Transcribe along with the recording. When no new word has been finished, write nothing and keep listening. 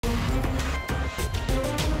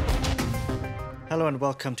Hello and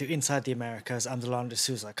welcome to Inside the Americas. I'm Delano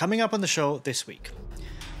D'Souza. Coming up on the show this week,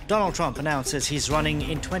 Donald Trump announces he's running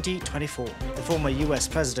in 2024. The former US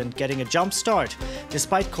president getting a jump start,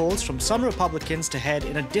 despite calls from some Republicans to head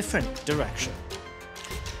in a different direction.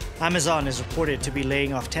 Amazon is reported to be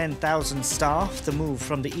laying off 10,000 staff. The move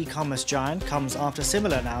from the e-commerce giant comes after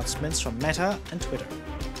similar announcements from Meta and Twitter.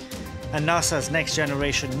 And NASA's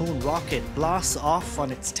next-generation moon rocket blasts off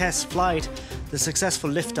on its test flight. The successful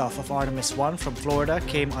liftoff of Artemis 1 from Florida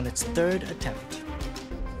came on its third attempt.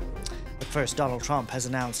 But first, Donald Trump has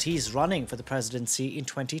announced he's running for the presidency in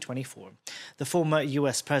 2024. The former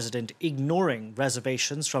US president ignoring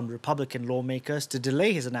reservations from Republican lawmakers to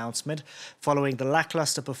delay his announcement following the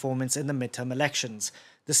lackluster performance in the midterm elections.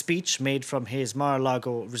 The speech, made from his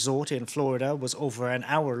Mar-a-Lago resort in Florida, was over an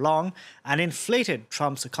hour long and inflated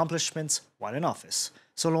Trump's accomplishments while in office.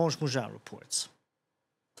 Solange Mougin reports.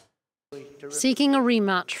 Seeking a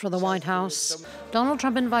rematch for the White House, Donald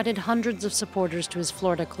Trump invited hundreds of supporters to his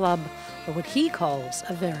Florida club for what he calls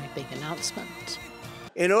a very big announcement.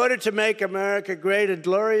 In order to make America great and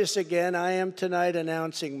glorious again, I am tonight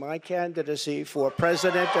announcing my candidacy for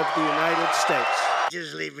President of the United States.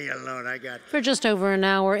 Just leave me alone, I got... For just over an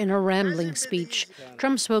hour in a rambling speech,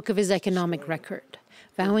 Trump spoke of his economic record,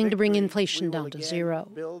 vowing to bring inflation down to zero.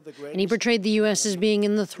 And he portrayed the U.S. as being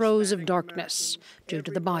in the throes of darkness due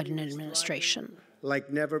to the Biden administration. Like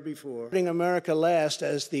never before. Putting America last,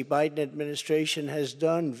 as the Biden administration has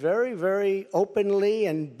done very, very openly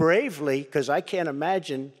and bravely, because I can't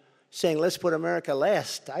imagine saying, let's put America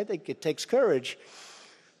last. I think it takes courage.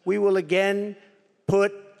 We will again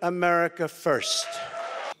put America first.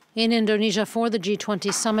 In Indonesia for the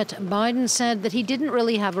G20 summit, Biden said that he didn't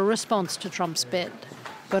really have a response to Trump's bid.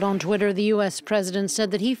 But on Twitter, the U.S. president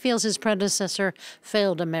said that he feels his predecessor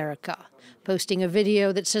failed America, posting a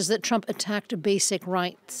video that says that Trump attacked basic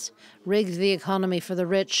rights, rigged the economy for the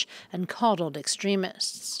rich, and coddled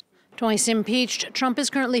extremists. Twice impeached, Trump is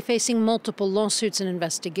currently facing multiple lawsuits and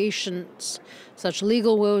investigations. Such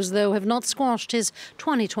legal woes, though, have not squashed his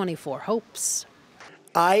 2024 hopes.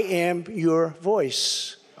 I am your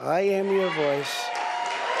voice. I am your voice.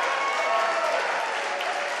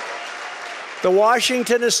 The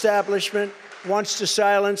Washington establishment wants to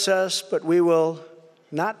silence us, but we will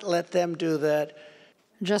not let them do that.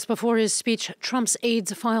 Just before his speech, Trump's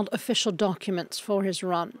aides filed official documents for his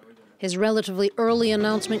run. His relatively early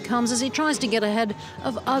announcement comes as he tries to get ahead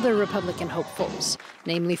of other Republican hopefuls,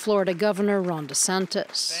 namely Florida Governor Ron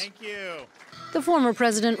DeSantis. Thank you. The former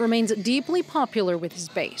president remains deeply popular with his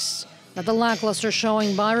base, but the lackluster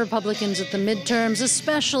showing by Republicans at the midterms,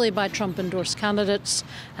 especially by Trump-endorsed candidates,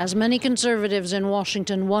 has many conservatives in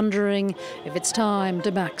Washington wondering if it's time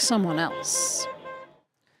to back someone else.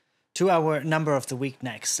 To our number of the week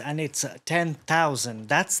next, and it's 10,000.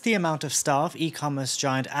 That's the amount of staff e-commerce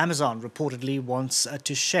giant Amazon reportedly wants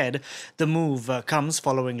to shed. The move comes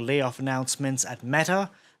following layoff announcements at Meta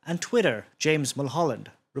and Twitter. James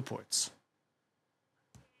Mulholland reports.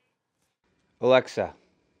 Alexa,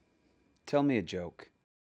 tell me a joke.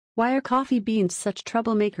 Why are coffee beans such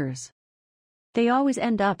troublemakers? They always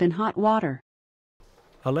end up in hot water.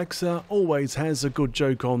 Alexa always has a good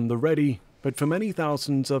joke on the ready, but for many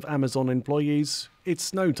thousands of Amazon employees,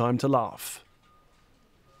 it's no time to laugh.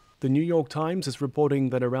 The New York Times is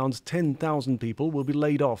reporting that around 10,000 people will be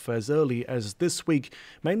laid off as early as this week,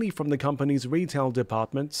 mainly from the company's retail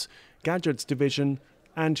departments, gadgets division,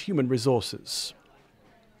 and human resources.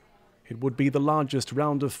 It would be the largest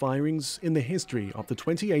round of firings in the history of the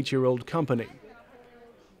 28-year-old company.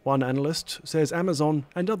 One analyst says Amazon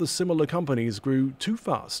and other similar companies grew too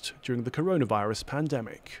fast during the coronavirus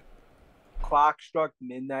pandemic. Clock struck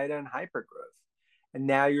midnight on hypergrowth, and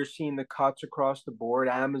now you're seeing the cuts across the board.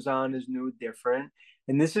 Amazon is no different,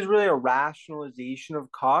 and this is really a rationalization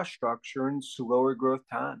of cost structure in slower growth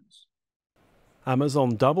times.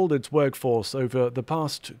 Amazon doubled its workforce over the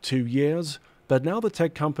past 2 years, but now the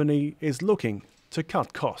tech company is looking to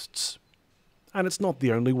cut costs. And it's not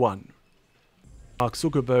the only one. Mark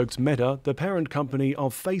Zuckerberg's Meta, the parent company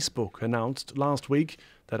of Facebook, announced last week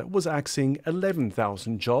that it was axing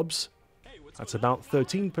 11,000 jobs. That's about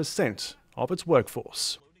 13% of its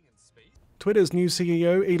workforce. Twitter's new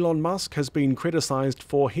CEO, Elon Musk, has been criticized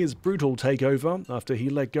for his brutal takeover after he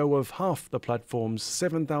let go of half the platform's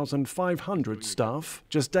 7,500 staff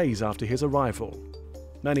just days after his arrival.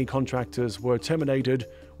 Many contractors were terminated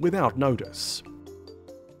without notice.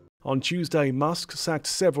 On Tuesday, Musk sacked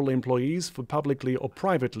several employees for publicly or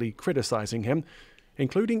privately criticizing him,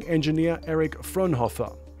 including engineer Eric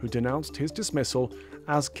Fraunhofer, who denounced his dismissal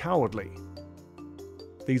as cowardly.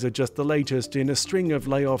 These are just the latest in a string of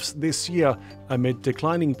layoffs this year amid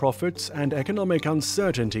declining profits and economic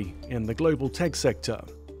uncertainty in the global tech sector.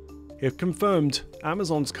 If confirmed,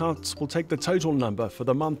 Amazon's cuts will take the total number for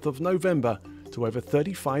the month of November to over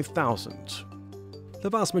 35,000. The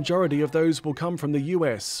vast majority of those will come from the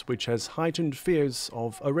US, which has heightened fears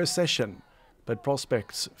of a recession. But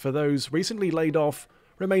prospects for those recently laid off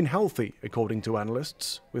remain healthy, according to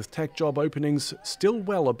analysts, with tech job openings still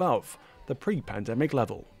well above the pre-pandemic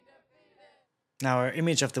level. Now, our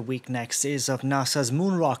image of the week next is of NASA's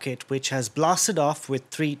moon rocket, which has blasted off with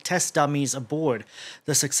 3 test dummies aboard.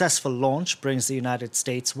 The successful launch brings the United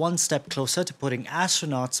States one step closer to putting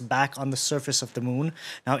astronauts back on the surface of the moon.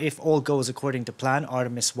 Now, if all goes according to plan,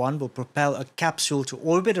 Artemis 1 will propel a capsule to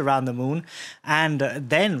orbit around the moon and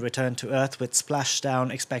then return to Earth with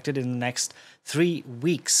splashdown expected in the next 3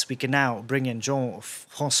 weeks. We can now bring in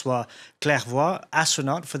Jean-François Clairvoy,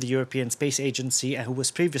 astronaut for the European Space Agency and who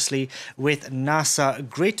was previously with NASA.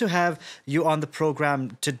 Great to have you on the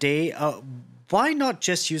program today. Why not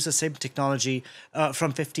just use the same technology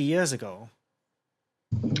from 50 years ago?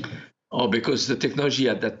 Oh, because the technology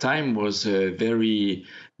at that time was very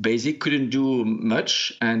basic, couldn't do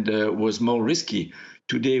much, and was more risky.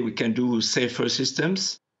 Today we can do safer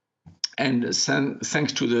systems, and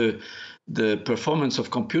thanks to the performance of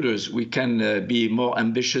computers, we can be more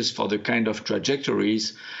ambitious for the kind of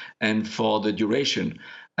trajectories and for the duration.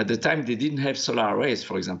 At the time, they didn't have solar arrays,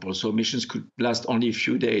 for example, so missions could last only a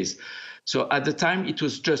few days. So at the time, it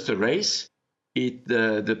was just a race.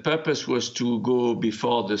 The purpose was to go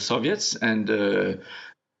before the Soviets, and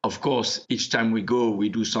of course, each time we go, we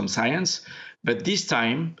do some science. But this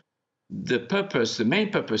time, the main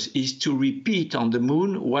purpose is to repeat on the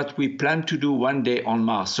moon what we plan to do one day on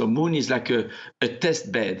Mars. So moon is like a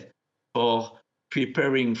test bed for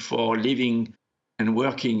preparing for living and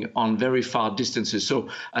working on very far distances. So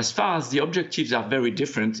as far as the objectives are very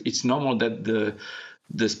different, it's normal that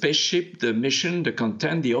the spaceship, the mission, the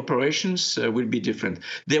content, the operations will be different.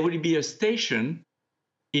 There will be a station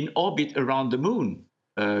in orbit around the moon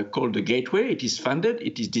called the Gateway. It is funded,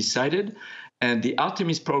 it is decided. And the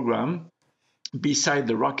Artemis program, beside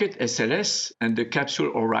the rocket SLS and the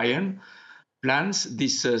capsule Orion, plans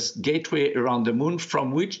this gateway around the moon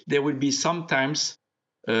from which there will be sometimes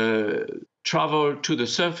travel to the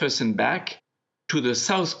surface and back to the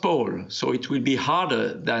South Pole. So it will be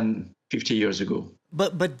harder than 50 years ago.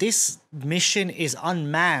 But this mission is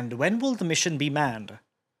unmanned. When will the mission be manned?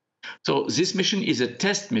 So this mission is a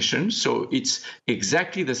test mission. So it's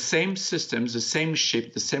exactly the same systems, the same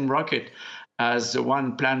ship, the same rocket as the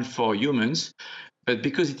one planned for humans. But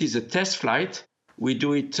because it is a test flight, we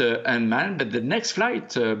do it unmanned. But the next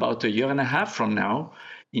flight, about a year and a half from now,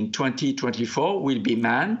 in 2024, will be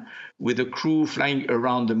manned with a crew flying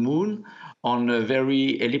around the moon on a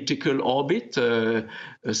very elliptical orbit,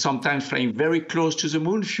 sometimes flying very close to the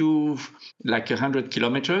moon, like 100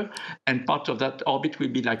 kilometers. And part of that orbit will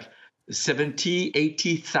be like 70,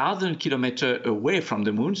 80,000 kilometers away from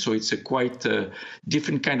the moon. So it's a quite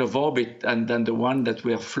different kind of orbit than the one that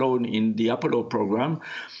were flown in the Apollo program.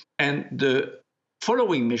 And the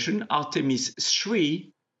following mission, Artemis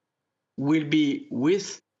 3, will be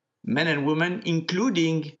with men and women,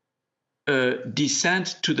 including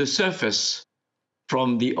descent to the surface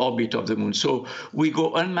from the orbit of the moon. So we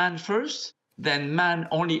go unmanned first, then man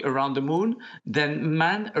only around the moon, then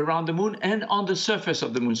man around the moon and on the surface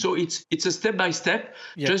of the moon. So it's a step-by-step,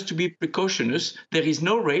 just to be precautious. There is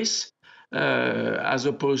no race as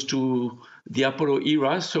opposed to the Apollo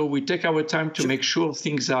era. So we take our time to make sure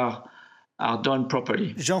things are done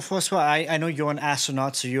properly. Jean-François, I know you're an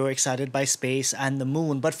astronaut, so you're excited by space and the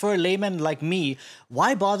moon. But for a layman like me,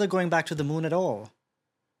 why bother going back to the moon at all?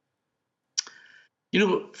 You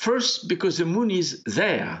know, first, because the moon is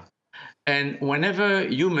there. And whenever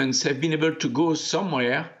humans have been able to go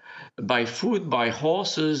somewhere by foot, by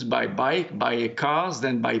horses, by bike, by cars,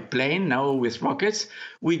 then by plane, now with rockets,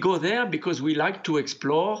 we go there because we like to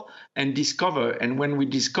explore and discover. And when we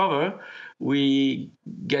discover, we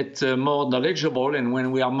get more knowledgeable. And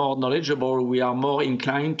when we are more knowledgeable, we are more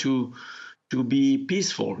inclined to be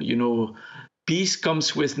peaceful. You know, peace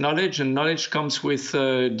comes with knowledge, and knowledge comes with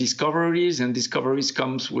discoveries, and discoveries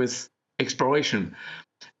comes with exploration.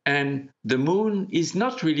 And the moon is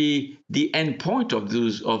not really the end point of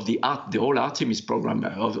the whole Artemis program,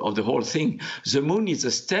 of the whole thing. The moon is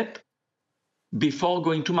a step before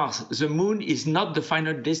going to Mars. The moon is not the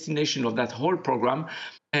final destination of that whole program.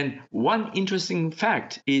 And one interesting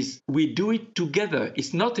fact is we do it together.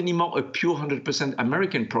 It's not anymore a pure 100%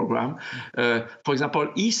 American program. For example,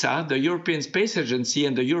 ESA, the European Space Agency,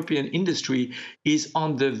 and the European industry is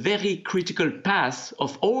on the very critical path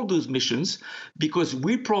of all those missions because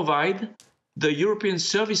we provide the European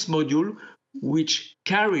service module which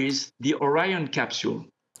carries the Orion capsule.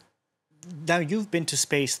 Now, you've been to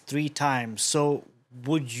space 3 times, so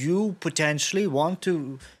would you potentially want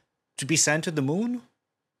to be sent to the moon?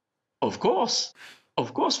 Of course.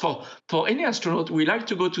 For any astronaut, we like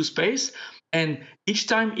to go to space, and each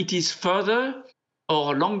time it is further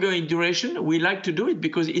or longer in duration, we like to do it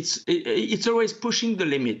because it's always pushing the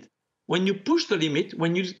limit. When you push the limit,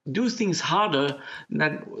 when you do things harder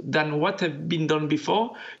than what have been done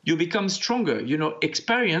before, you become stronger. You know,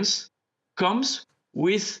 experience comes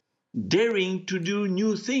with daring to do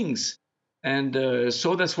new things. And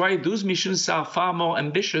so that's why those missions are far more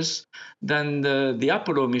ambitious than the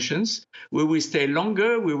Apollo missions. We will stay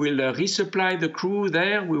longer. We will resupply the crew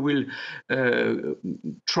there. We will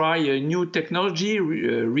try a new technology,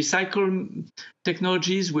 recycle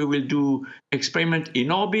technologies. We will do experiment in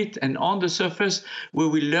orbit and on the surface. We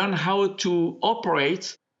will learn how to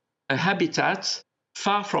operate a habitat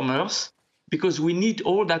far from Earth because we need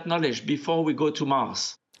all that knowledge before we go to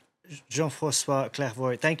Mars. Jean-François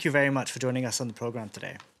Clairvoy, thank you very much for joining us on the program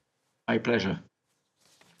today. My pleasure.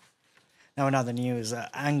 Now, in other news,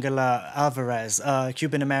 Angela Alvarez, a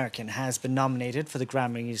Cuban-American, has been nominated for the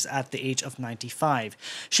Grammys at the age of 95.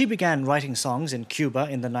 She began writing songs in Cuba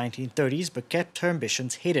in the 1930s, but kept her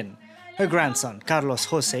ambitions hidden. Her grandson, Carlos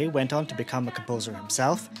Jose, went on to become a composer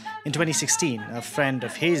himself. In 2016, a friend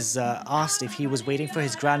of his asked if he was waiting for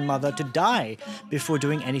his grandmother to die before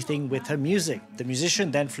doing anything with her music. The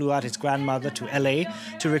musician then flew out his grandmother to LA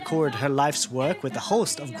to record her life's work with a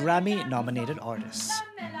host of Grammy-nominated artists.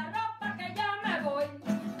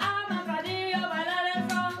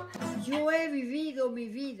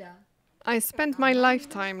 I spent my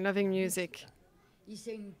lifetime loving music.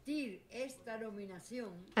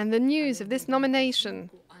 And the news of this nomination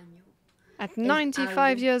at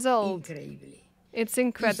 95 years old, it's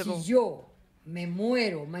incredible.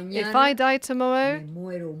 If I die tomorrow,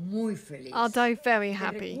 I'll die very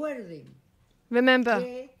happy. Remember,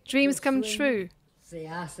 dreams come true.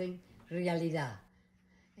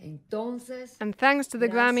 And thanks to the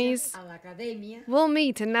Grammys, we'll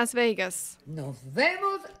meet in Las Vegas. Nos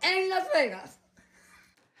vemos en Las Vegas.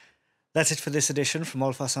 That's it for this edition from all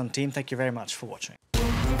of us on team. Thank you very much for watching.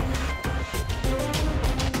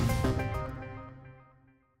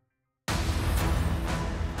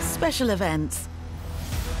 Special events.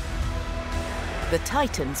 The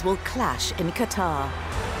Titans will clash in Qatar.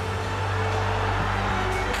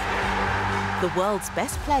 The world's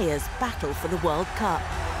best players battle for the World Cup.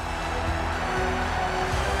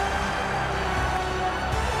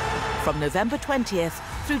 From November 20th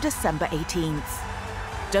through December 18th.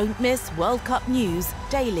 Don't miss World Cup news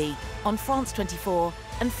daily on France 24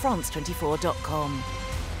 and France24.com.